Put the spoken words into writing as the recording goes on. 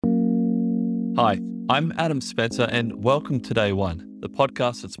Hi, I'm Adam Spencer, and welcome to Day One, the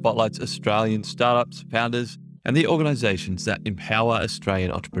podcast that spotlights Australian startups, founders, and the organisations that empower Australian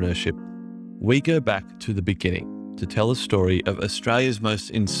entrepreneurship. We go back to the beginning to tell the story of Australia's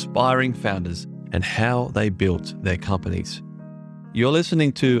most inspiring founders and how they built their companies. You're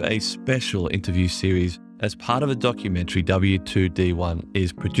listening to a special interview series as part of a documentary W2D1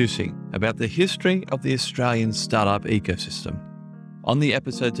 is producing about the history of the Australian startup ecosystem. On the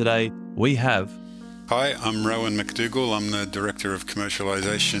episode today, we have... Hi, I'm Rohan McDougall. I'm the Director of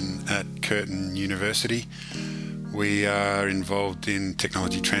Commercialisation at Curtin University. We are involved in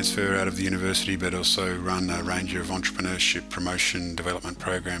technology transfer out of the university, but also run a range of entrepreneurship promotion development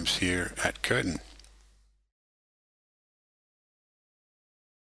programs here at Curtin.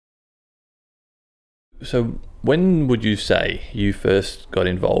 So when would you say you first got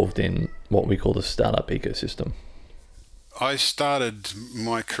involved in what we call the startup ecosystem? I started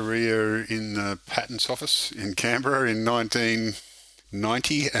my career in the Patents Office in Canberra in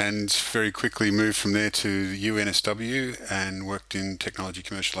 1990 and very quickly moved from there to UNSW and worked in technology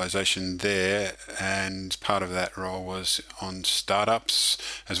commercialisation there. And part of that role was on startups,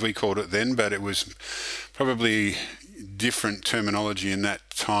 as we called it then, but it was probably different terminology in that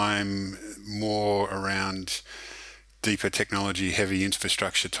time, more around deeper technology, heavy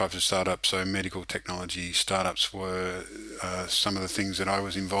infrastructure types of startups. So medical technology startups were some of the things that I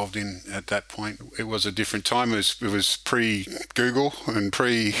was involved in at that point. It was a different time. It was pre-Google and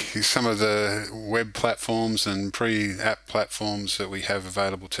pre some of the web platforms and pre-app platforms that we have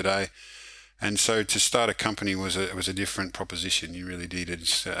available today. And so to start a company was a different proposition. You really needed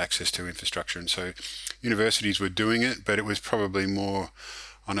access to infrastructure. And so universities were doing it, but it was probably more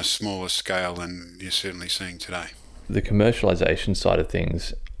on a smaller scale than you're certainly seeing today. The commercialization side of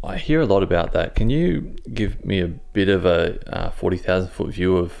things, I hear a lot about that. Can you give me a bit of a 40,000 foot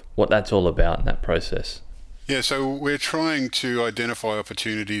view of what that's all about in that process? Yeah, so we're trying to identify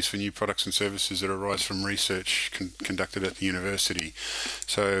opportunities for new products and services that arise from research conducted at the university.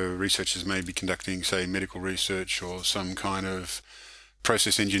 So researchers may be conducting, say, medical research or some kind of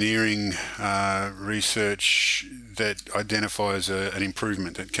process engineering research that identifies an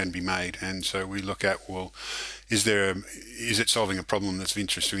improvement that can be made. And so we look at, well, is it solving a problem that's of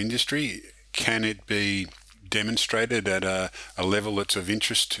interest to industry? Can it be demonstrated at a level that's of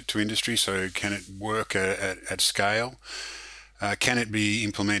interest to industry? So can it work at scale? Can it be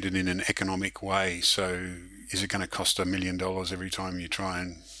implemented in an economic way? So is it going to cost $1 million every time you try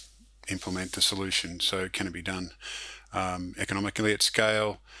and implement the solution? So can it be done economically at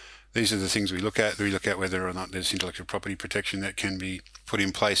scale? These are the things we look at. We look at whether or not there's intellectual property protection that can be put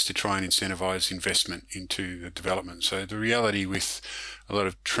in place to try and incentivize investment into the development. So the reality with a lot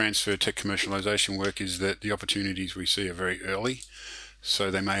of transfer tech commercialization work is that the opportunities we see are very early.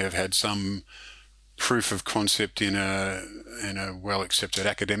 So they may have had some proof of concept in a well-accepted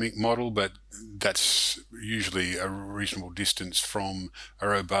academic model, but that's usually a reasonable distance from a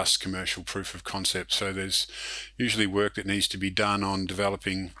robust commercial proof of concept. So there's usually work that needs to be done on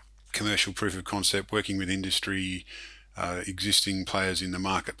developing commercial proof of concept, working with industry, existing players in the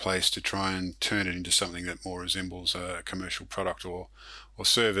marketplace to try and turn it into something that more resembles a commercial product or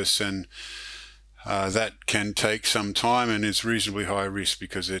service. And that can take some time and it's reasonably high risk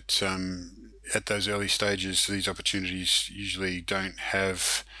because it at those early stages, these opportunities usually don't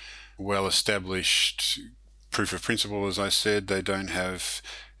have well-established proof of principle, as I said. They don't have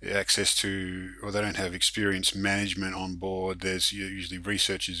access to, or they don't have experienced management on board. There's usually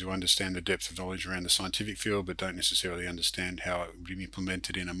researchers who understand the depth of knowledge around the scientific field, but don't necessarily understand how it would be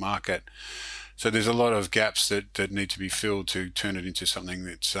implemented in a market. So there's a lot of gaps that need to be filled to turn it into something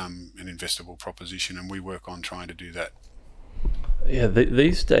that's an investable proposition, and we work on trying to do that. Yeah,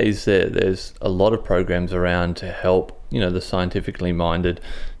 these days there's a lot of programs around to help, the scientifically minded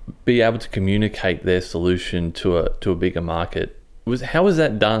be able to communicate their solution to a bigger market. How was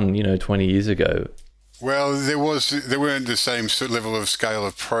that done, 20 years ago? Well, there weren't the same level of scale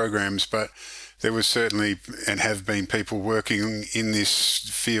of programs, but there was certainly and have been people working in this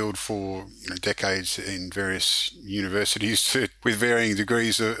field for decades in various universities with varying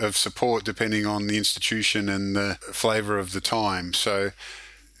degrees of support depending on the institution and the flavour of the time. So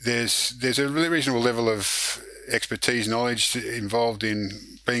there's a really reasonable level of expertise, knowledge involved in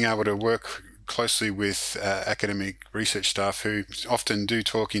being able to work closely with academic research staff who often do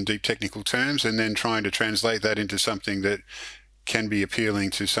talk in deep technical terms and then trying to translate that into something that can be appealing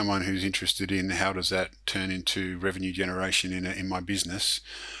to someone who's interested in how does that turn into revenue generation in my business.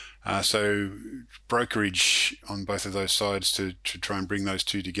 So brokerage on both of those sides to try and bring those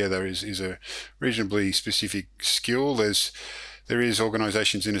two together is a reasonably specific skill. There's there is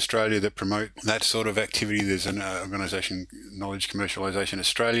organisations in Australia that promote that sort of activity. There's an organisation, Knowledge Commercialisation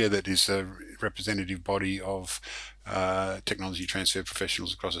Australia, that is a representative body of technology transfer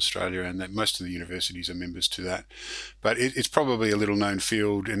professionals across Australia, and that most of the universities are members to that. But it's probably a little known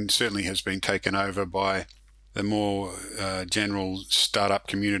field, and certainly has been taken over by the more general startup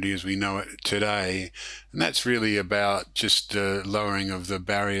community as we know it today. And that's really about just lowering of the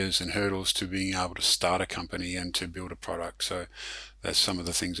barriers and hurdles to being able to start a company and to build a product. So that's some of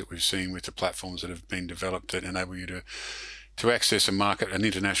the things that we've seen with the platforms that have been developed that enable you to access a market, an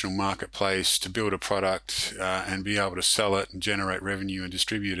international marketplace, to build a product and be able to sell it and generate revenue and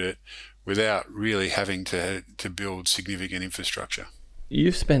distribute it without really having to build significant infrastructure.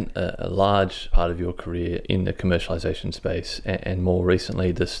 You've spent a large part of your career in the commercialization space and more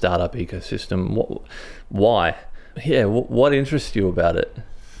recently the startup ecosystem. Why? Yeah, what interests you about it?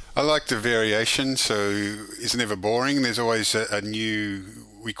 I like the variation, so it's never boring. There's always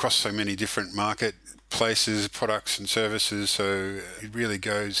we cross so many different marketplaces, products and services, so it really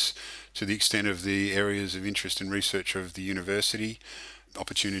goes to the extent of the areas of interest and research of the university.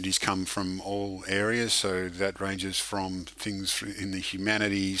 Opportunities come from all areas, so that ranges from things in the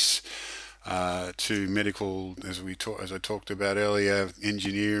humanities to medical, as I talked about earlier,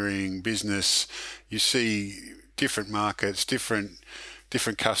 engineering, business. You see different markets, different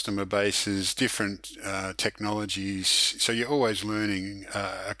customer bases, different technologies. So you're always learning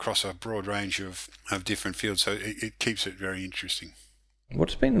across a broad range of different fields. So it keeps it very interesting.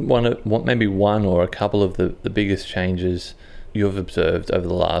 What's been maybe one or a couple of the biggest changes you've observed over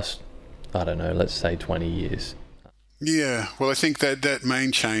the last, I don't know, let's say 20 years? Yeah, well, I think that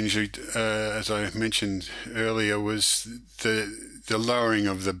main change, as I mentioned earlier, was the lowering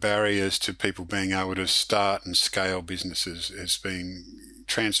of the barriers to people being able to start and scale businesses has been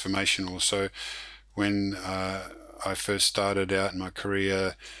transformational. So when I first started out in my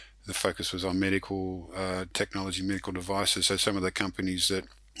career, the focus was on medical technology, medical devices. So some of the companies that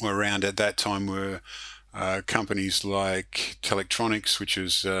were around at that time were companies like Telectronics, which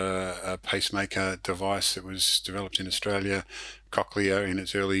is a pacemaker device that was developed in Australia, Cochlear in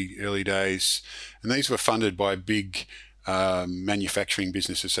its early days, and these were funded by big manufacturing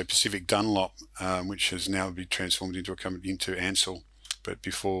businesses. So Pacific Dunlop, which has now been transformed into a company, into Ansell, but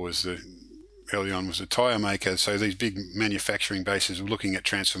before early on was a tyre maker. So these big manufacturing bases were looking at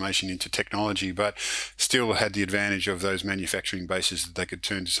transformation into technology, but still had the advantage of those manufacturing bases that they could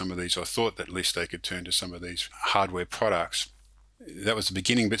turn to some of these, or thought that at least they could turn to some of these hardware products. That was the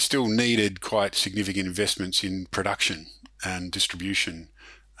beginning, but still needed quite significant investments in production and distribution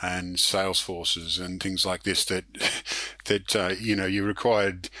and sales forces and things like this that you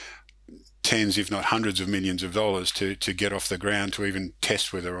required tens, if not hundreds of millions of dollars to get off the ground to even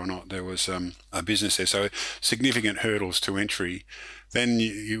test whether or not there was a business there. So significant hurdles to entry. Then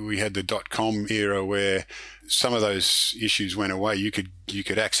we had the .com era where some of those issues went away. You could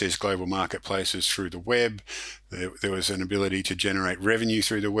access global marketplaces through the web. There was an ability to generate revenue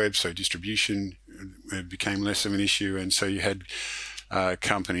through the web, so distribution became less of an issue. And so you had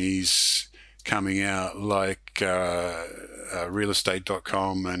companies coming out like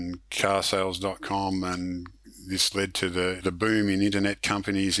realestate.com and carsales.com, and this led to the boom in internet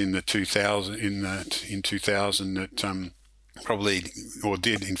companies in 2000 that probably, or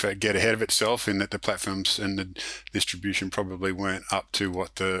did in fact, get ahead of itself in that the platforms and the distribution probably weren't up to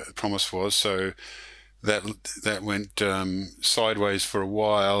what the promise was. So that went sideways for a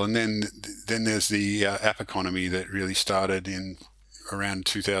while, and then there's the app economy that really started in around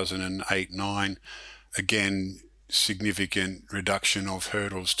 2008-9. Again, significant reduction of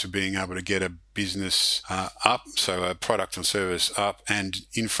hurdles to being able to get a business up, so a product or service up and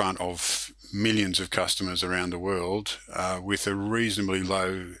in front of millions of customers around the world with a reasonably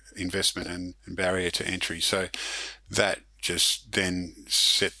low investment and barrier to entry. So that just then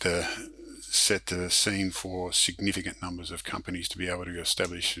set the scene for significant numbers of companies to be able to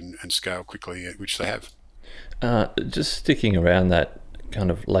establish and scale quickly, which they have. Just sticking around that kind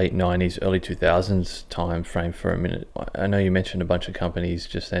of late 90s, early 2000s time frame for a minute. I know you mentioned a bunch of companies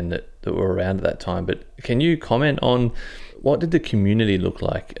just then that were around at that time, but can you comment on what did the community look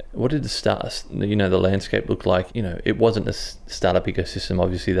like? What did the landscape look like? It wasn't a startup ecosystem,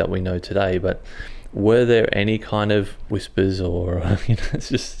 obviously, that we know today, but were there any kind of whispers or it's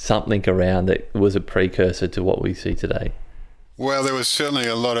just something around that was a precursor to what we see today? Well, there was certainly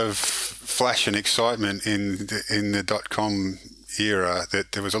a lot of flash and excitement in the .com era,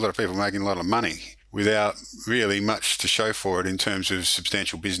 that there was a lot of people making a lot of money. without really much to show for it in terms of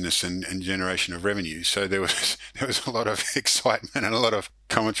substantial business and generation of revenue. So there was a lot of excitement and a lot of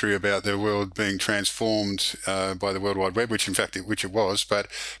commentary about the world being transformed by the World Wide Web, which it was, but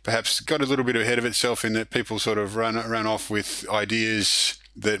perhaps got a little bit ahead of itself in that people sort of run off with ideas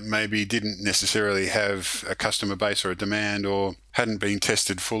that maybe didn't necessarily have a customer base or a demand or hadn't been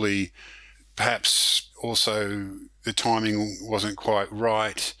tested fully. Perhaps also the timing wasn't quite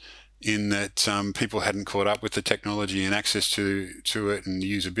right in that people hadn't caught up with the technology and access to it and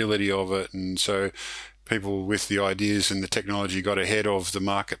the usability of it. And so people with the ideas and the technology got ahead of the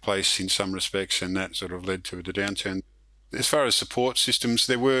marketplace in some respects, and that sort of led to the downturn. As far as support systems,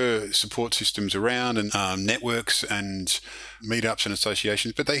 there were support systems around and networks and meetups and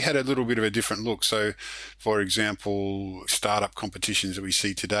associations, but they had a little bit of a different look. So, for example, startup competitions that we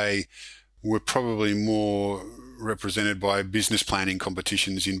see today were probably more represented by business planning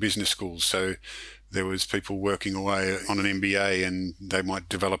competitions in business schools. So there was people working away on an MBA and they might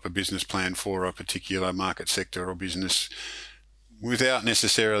develop a business plan for a particular market sector or business without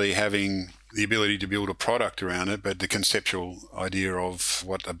necessarily having the ability to build a product around it, but the conceptual idea of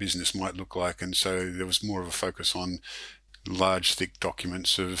what a business might look like. And so there was more of a focus on large, thick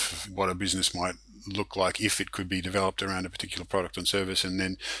documents of what a business might look like if it could be developed around a particular product and service, and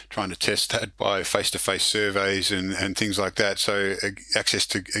then trying to test that by face-to-face surveys and things like that. So access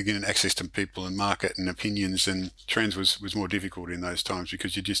to people and market and opinions and trends was more difficult in those times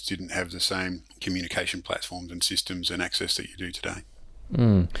because you just didn't have the same communication platforms and systems and access that you do today.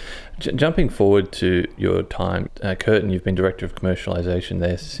 Jumping forward to your time at Curtin, you've been Director of Commercialisation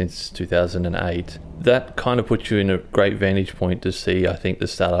there since 2008. That kind of puts you in a great vantage point to see, I think, the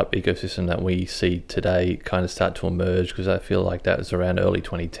startup ecosystem that we see today kind of start to emerge, because I feel like that was around early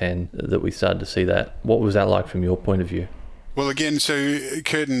 2010 that we started to see that. What was that like from your point of view? Well, again, so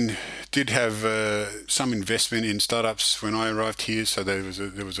Curtin did have some investment in startups when I arrived here. So there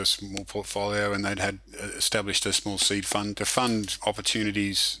was a small portfolio, and they'd had established a small seed fund to fund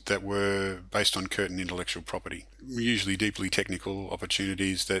opportunities that were based on Curtin intellectual property. Usually deeply technical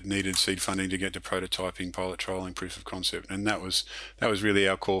opportunities that needed seed funding to get to prototyping, pilot trialing, proof of concept, and that was really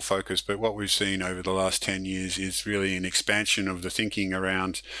our core focus. But what we've seen over the last 10 years is really an expansion of the thinking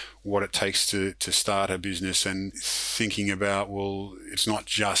around what it takes to start a business, and thinking about, well, it's not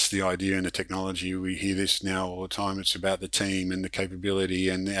just the idea and the technology. We hear this now all the time. It's about the team and the capability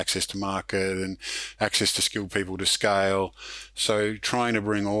and the access to market and access to skilled people to scale. So trying to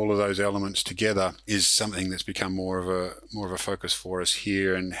bring all of those elements together is something that's become more of a focus for us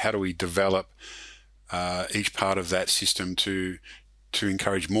here. And how do we develop each part of that system to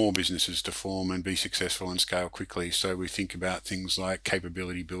encourage more businesses to form and be successful and scale quickly? So we think about things like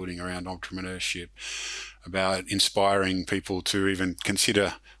capability building around entrepreneurship, about inspiring people to even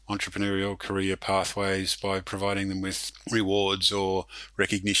consider entrepreneurial career pathways by providing them with rewards or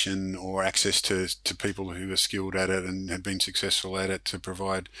recognition or access to people who are skilled at it and have been successful at it, to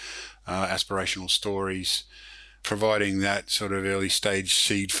provide aspirational stories, providing that sort of early stage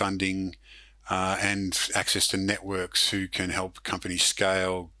seed funding and access to networks who can help companies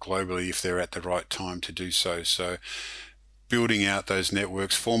scale globally if they're at the right time to do so. So building out those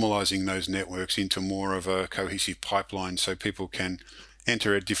networks, formalizing those networks into more of a cohesive pipeline so people can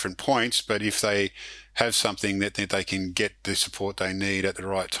enter at different points, but if they have something that they can get the support they need at the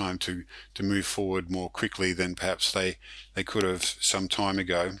right time to move forward more quickly than perhaps they could have some time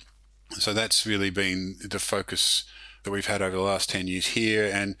ago. So that's really been the focus that we've had over the last 10 years here,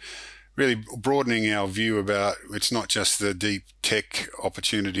 and really broadening our view about, it's not just the deep tech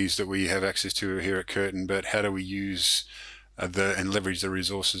opportunities that we have access to here at Curtin, but how do we use and leverage the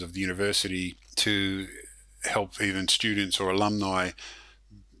resources of the university to help even students or alumni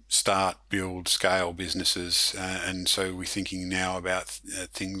start, build, scale businesses. And so we're thinking now about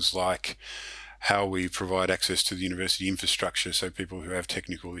things like how we provide access to the university infrastructure, so people who have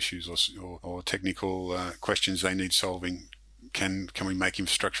technical issues or technical questions they need solving, can we make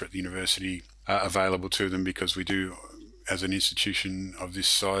infrastructure at the university available to them, because we do, as an institution of this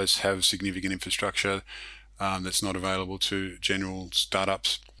size, have significant infrastructure that's not available to general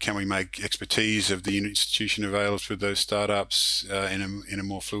startups. Can we make expertise of the institution available to those startups in a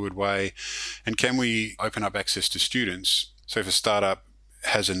more fluid way? And can we open up access to students? So if a startup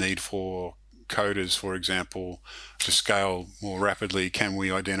has a need for coders, for example, to scale more rapidly, can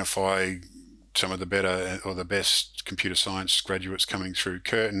we identify some of the better or the best computer science graduates coming through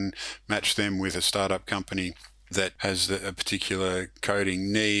Curtin, match them with a startup company that has a particular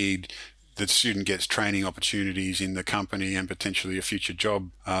coding need? The student gets training opportunities in the company and potentially a future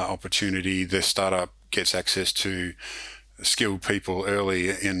job opportunity. The startup gets access to skilled people early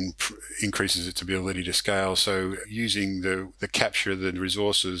and increases its ability to scale. So using the capture of the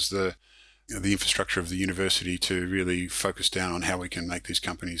resources, the infrastructure of the university to really focus down on how we can make these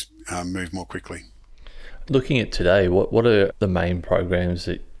companies move more quickly. Looking at today, what are the main programs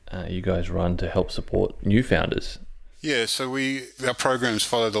that you guys run to help support new founders? Yeah, so our programs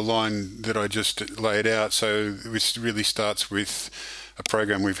follow the line that I just laid out. So it really starts with a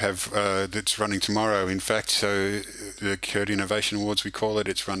program we have that's running tomorrow, in fact. So the Kurt Innovation Awards, we call it.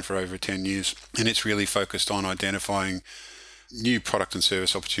 It's run for over 10 years, and it's really focused on identifying new product and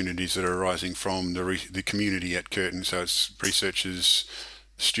service opportunities that are arising from the community at Curtin. So it's researchers,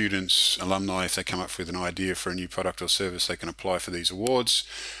 students, alumni. If they come up with an idea for a new product or service, they can apply for these awards.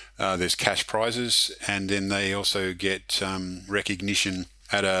 There's cash prizes, and then they also get recognition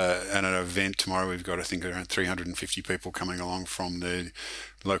at an event tomorrow. We've got, I think, around 350 people coming along from the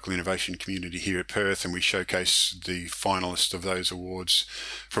local innovation community here at Perth, and we showcase the finalists of those awards,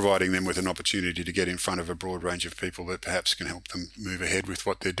 providing them with an opportunity to get in front of a broad range of people that perhaps can help them move ahead with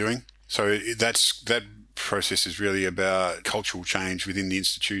what they're doing. So that process is really about cultural change within the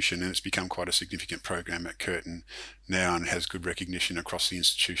institution, and it's become quite a significant program at Curtin now and has good recognition across the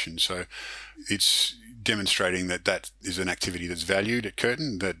institution. So it's demonstrating that is an activity that's valued at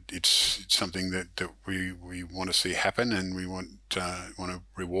Curtin, that it's something that we want to see happen and we want to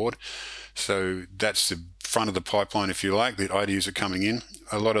reward. So that's the front of the pipeline, if you like. The ideas are coming in.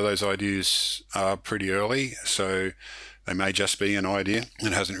 A lot of those ideas are pretty early, so they may just be an idea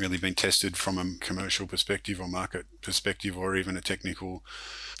and hasn't really been tested from a commercial perspective or market perspective or even a technical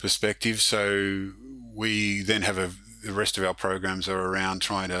perspective. So we then have the rest of our programs are around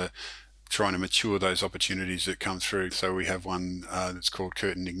trying to mature those opportunities that come through. So we have one that's called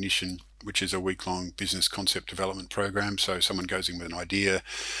Curtin Ignition, which is a week-long business concept development program. So someone goes in with an idea,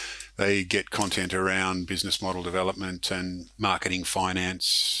 they get content around business model development and marketing,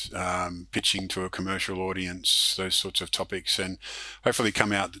 finance, pitching to a commercial audience, those sorts of topics, and hopefully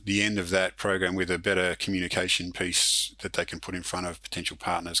come out at the end of that program with a better communication piece that they can put in front of potential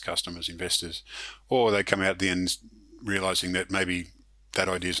partners, customers, investors, or they come out at the end realizing that maybe that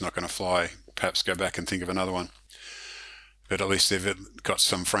idea is not going to fly, perhaps go back and think of another one. But at least they've got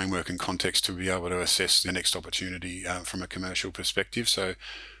some framework and context to be able to assess the next opportunity from a commercial perspective. So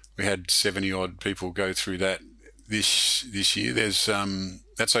we had 70 odd people go through that this year. There's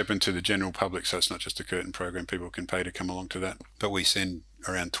that's open to the general public, so it's not just a Curtin program. People can pay to come along to that. But we send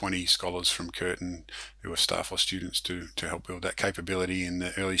around 20 scholars from Curtin who are staff or students to help build that capability in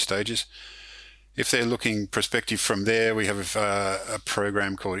the early stages. If they're looking prospective from there, we have a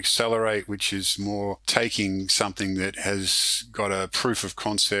program called Accelerate, which is more taking something that has got a proof of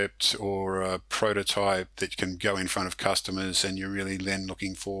concept or a prototype that can go in front of customers, and you're really then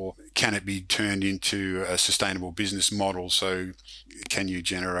looking for, can it be turned into a sustainable business model? So can you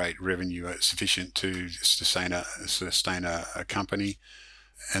generate revenue sufficient to sustain a company?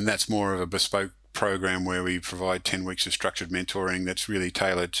 And that's more of a bespoke program where we provide 10 weeks of structured mentoring that's really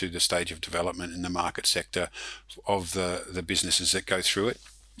tailored to the stage of development in the market sector of the businesses that go through it,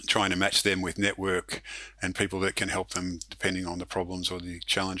 trying to match them with network and people that can help them depending on the problems or the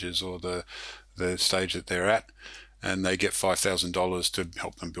challenges or the stage that they're at. And they get $5,000 to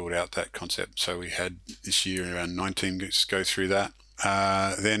help them build out that concept. So we had this year around 19 go through that.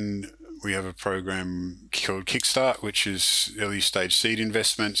 Then we have a program called Kickstart, which is early stage seed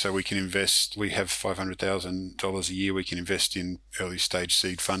investment. So we can invest, we have $500,000 a year we can invest in early stage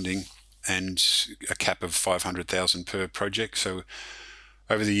seed funding and a cap of $500,000 per project. So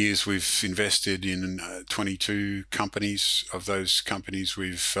over the years, we've invested in 22 companies. Of those companies,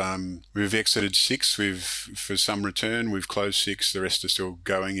 we've exited 6. For some return, we've closed 6. The rest are still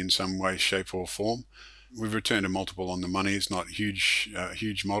going in some way, shape or form. We've returned a multiple on the money. It's not huge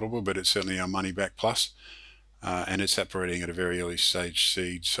multiple, but it's certainly our money back plus. And it's operating at a very early stage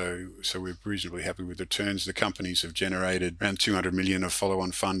seed. So we're reasonably happy with the returns. The companies have generated around 200 million of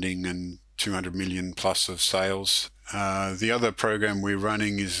follow-on funding and 200 million plus of sales. The other program we're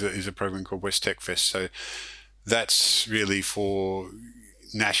running is a program called West Tech Fest. So that's really for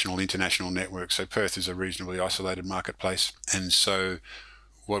national, international networks. So Perth is a reasonably isolated marketplace. And so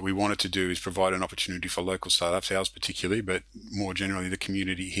what we wanted to do is provide an opportunity for local startups, ours particularly, but more generally the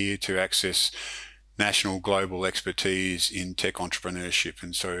community here, to access national, global expertise in tech entrepreneurship.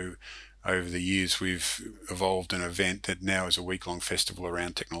 And so over the years, we've evolved an event that now is a week-long festival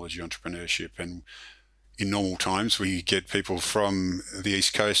around technology entrepreneurship. And in normal times, we get people from the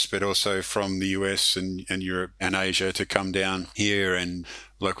East Coast, but also from the US and Europe and Asia to come down here, and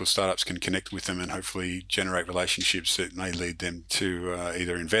local startups can connect with them and hopefully generate relationships that may lead them to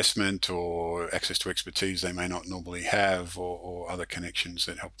either investment or access to expertise they may not normally have, or other connections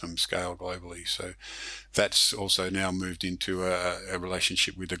that help them scale globally. So that's also now moved into a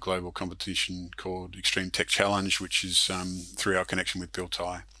relationship with a global competition called Extreme Tech Challenge, which is through our connection with Bill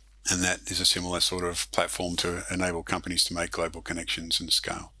Tai. And that is a similar sort of platform to enable companies to make global connections and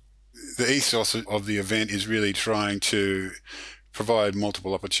scale. The ethos of the event is really trying to provide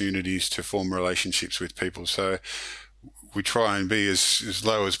multiple opportunities to form relationships with people. So we try and be as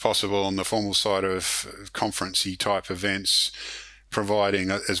low as possible on the formal side of conference-y type events, providing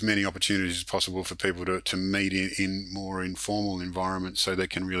as many opportunities as possible for people to meet in more informal environments, so they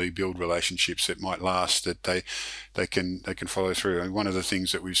can really build relationships that might last, that they can follow through. And one of the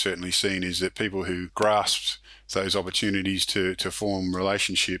things that we've certainly seen is that people who grasped those opportunities to form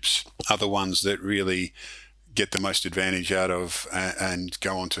relationships are the ones that really get the most advantage out of and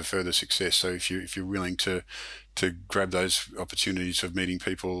go on to further success. So if you're willing to grab those opportunities of meeting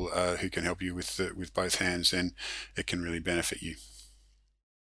people who can help you with both hands, then it can really benefit you.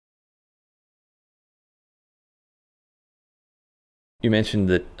 You mentioned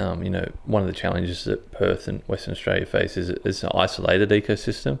that one of the challenges that Perth and Western Australia face is an isolated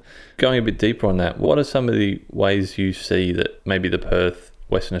ecosystem. Going a bit deeper on that, what are some of the ways you see that maybe the Perth,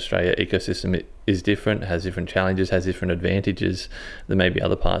 Western Australia ecosystem is different, has different challenges, has different advantages than maybe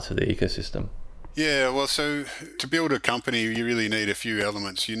other parts of the ecosystem? Yeah, well, so to build a company, you really need a few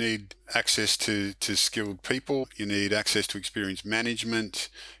elements. You need access to skilled people, you need access to experienced management,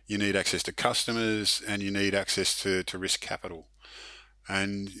 you need access to customers, and you need access to risk capital.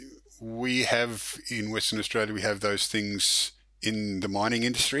 And we have, in Western Australia, we have those things in the mining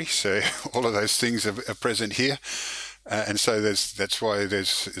industry. So all of those things are present here. And so that's why there's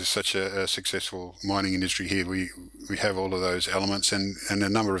such a successful mining industry here. We have all of those elements, and a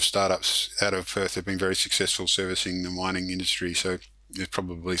number of startups out of Perth have been very successful servicing the mining industry. So there's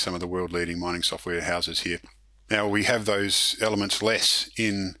probably some of the world leading mining software houses here. Now we have those elements less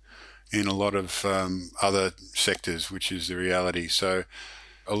in a lot of other sectors, which is the reality. So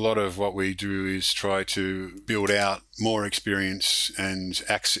a lot of what we do is try to build out more experience and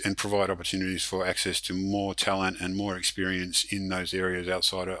provide opportunities for access to more talent and more experience in those areas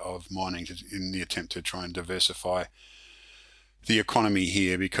outside of mining, in the attempt to try and diversify the economy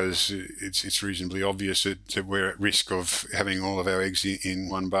here, because it's reasonably obvious that we're at risk of having all of our eggs in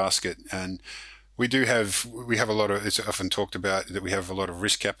one basket. And we have a lot of, it's often talked about that we have a lot of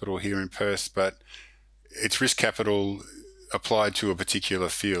risk capital here in Perth, but it's risk capital applied to a particular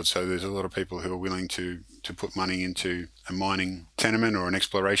field. So there's a lot of people who are willing to put money into a mining tenement or an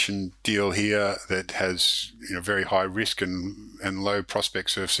exploration deal here that has very high risk and low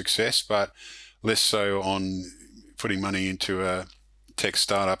prospects of success, but less so on putting money into a tech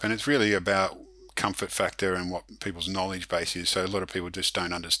startup. And it's really about comfort factor and what people's knowledge base is. So a lot of people just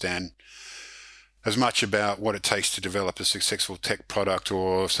don't understand as much about what it takes to develop a successful tech product,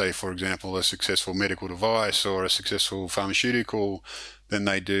 or say, for example, a successful medical device or a successful pharmaceutical, than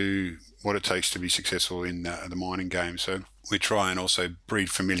they do what it takes to be successful in the mining game. So we try and also breed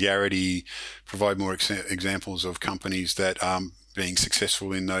familiarity, provide more examples of companies that are being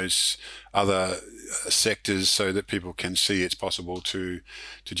successful in those other sectors, so that people can see it's possible to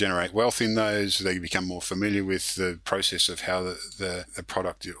generate wealth in those. They become more familiar with the process of how the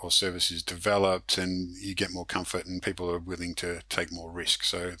product or service is developed, and you get more comfort, and people are willing to take more risk.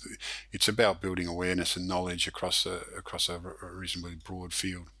 So it's about building awareness and knowledge across a reasonably broad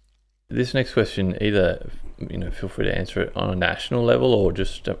field. This next question, either feel free to answer it on a national level or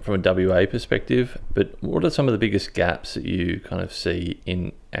just from a WA perspective, but what are some of the biggest gaps that you kind of see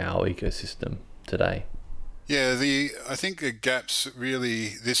in our ecosystem today? Yeah, I think the gaps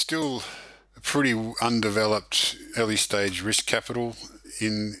really, there's still a pretty undeveloped early stage risk capital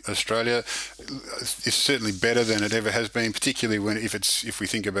in Australia. It's certainly better than it ever has been, particularly if we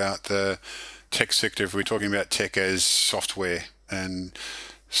think about the tech sector, if we're talking about tech as software and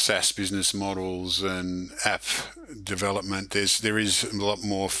SaaS business models and app development, there is a lot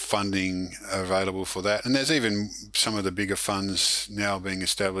more funding available for that. And there's even some of the bigger funds now being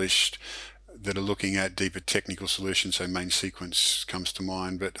established that are looking at deeper technical solutions. So Main Sequence comes to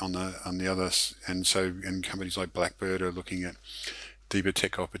mind, but on the others, and companies like Blackbird are looking at deeper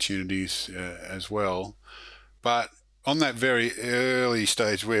tech opportunities as well. But on that very early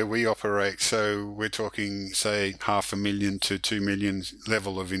stage where we operate, so we're talking, say, $500,000 to $2 million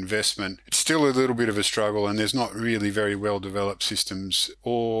level of investment, it's still a little bit of a struggle, and there's not really very well developed systems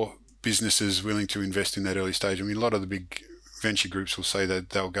or businesses willing to invest in that early stage. I mean, a lot of the big venture groups will say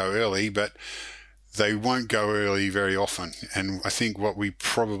that they'll go early, but they won't go early very often. And I think what we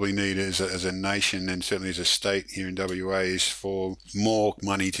probably need as a nation, and certainly as a state here in WA, is for more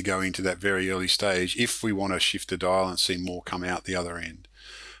money to go into that very early stage if we want to shift the dial and see more come out the other end.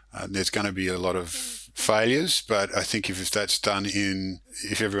 There's going to be a lot of failures, but I think if that's done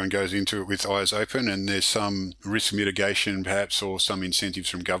if everyone goes into it with eyes open, and there's some risk mitigation perhaps, or some incentives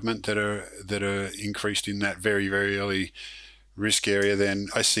from government that are increased in that very, very early risk area, then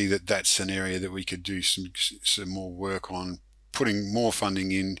I see that that's an area that we could do some more work on, putting more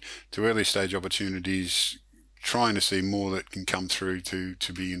funding in to early stage opportunities, trying to see more that can come through to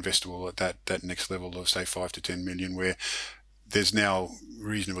be investable at that next level of, say, 5 to 10 million, where there's now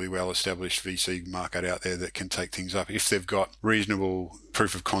reasonably well-established VC market out there that can take things up if they've got reasonable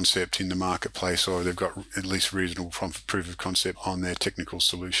proof of concept in the marketplace, or they've got at least reasonable proof of concept on their technical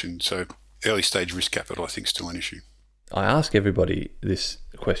solution. So early stage risk capital, I think, is still an issue. I ask everybody this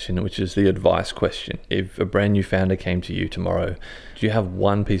question, which is the advice question. If a brand new founder came to you tomorrow, do you have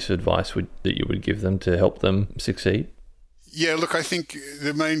one piece of advice that you would give them to help them succeed? Yeah, look, I think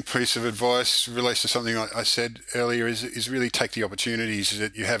the main piece of advice relates to something I said earlier, is really take the opportunities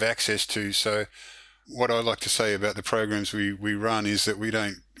that you have access to. So what I like to say about the programs we run is that we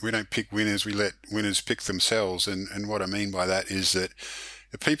don't pick winners, we let winners pick themselves. And what I mean by that is that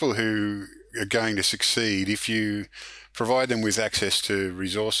the people who are going to succeed, if you provide them with access to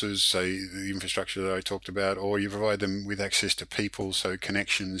resources, say the infrastructure that I talked about, or you provide them with access to people, so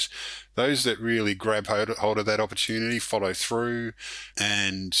connections, those that really grab hold of that opportunity, follow through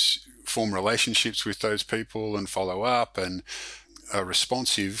and form relationships with those people and follow up and are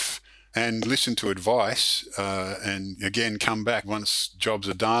responsive and listen to advice, and again come back once jobs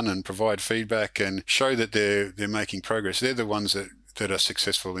are done and provide feedback and show that they're making progress. They're the ones that are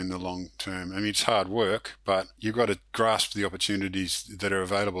successful in the long term. I mean, it's hard work, but you've got to grasp the opportunities that are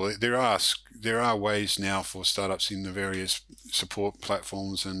available. There are ways now for startups in the various support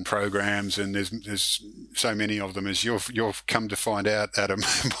platforms and programs, and there's so many of them, as you've come to find out, Adam,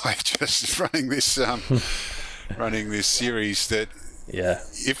 by just running this series, that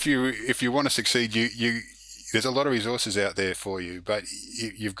if you want to succeed, you there's a lot of resources out there for you, but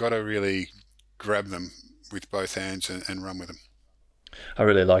you've got to really grab them with both hands and run with them. I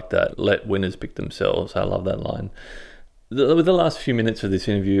really like that. Let winners pick themselves. I love that line. With the last few minutes of this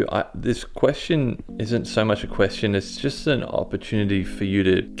interview, this question isn't so much a question, it's just an opportunity for you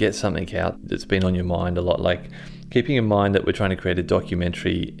to get something out that's been on your mind a lot. Like, keeping in mind that we're trying to create a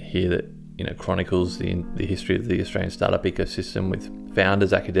documentary here that chronicles the history of the Australian startup ecosystem with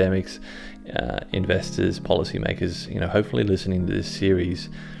founders, academics, investors, policymakers, hopefully listening to this series.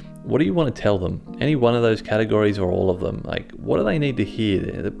 What do you want to tell them? Any one of those categories or all of them? Like, what do they need to hear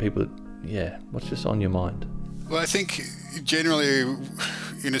that people, what's just on your mind? Well, I think generally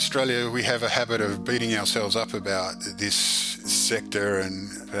in Australia we have a habit of beating ourselves up about this sector and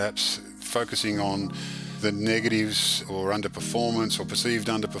perhaps focusing on the negatives or underperformance or perceived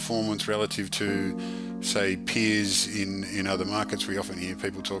underperformance relative to, say, peers in other markets. We often hear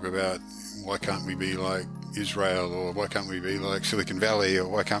people talk about, why can't we be like Israel, or why can't we be like Silicon Valley, or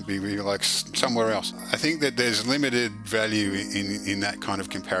why can't we be like somewhere else? I think that there's limited value in that kind of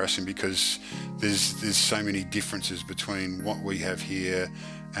comparison, because there's so many differences between what we have here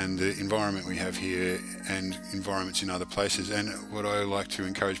and the environment we have here and environments in other places. And what I like to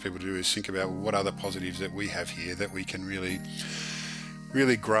encourage people to do is think about what are the positives that we have here that we can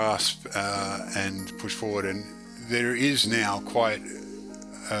really grasp and push forward. And there is now quite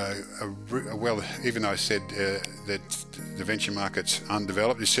well, even though I said that the venture market's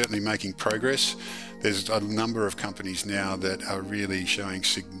undeveloped, it's certainly making progress. There's a number of companies now that are really showing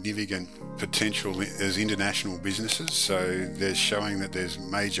significant potential as international businesses. So they're showing that there's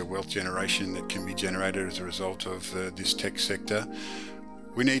major wealth generation that can be generated as a result of this tech sector.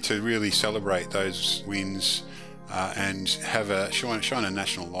 We need to really celebrate those wins and have shine a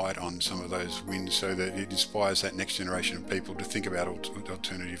national light on some of those wins, so that it inspires that next generation of people to think about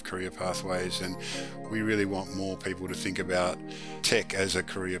alternative career pathways. And we really want more people to think about tech as a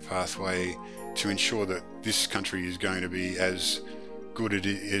career pathway to ensure that this country is going to be as good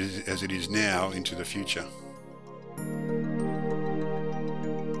as it is now into the future.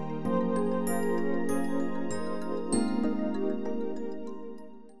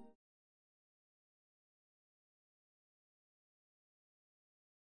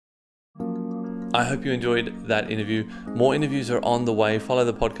 I hope you enjoyed that interview. More interviews are on the way. Follow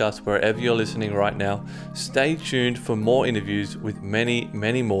the podcast wherever you're listening right now. Stay tuned for more interviews with many,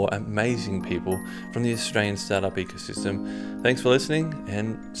 many more amazing people from the Australian startup ecosystem. Thanks for listening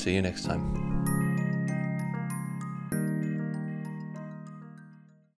and see you next time.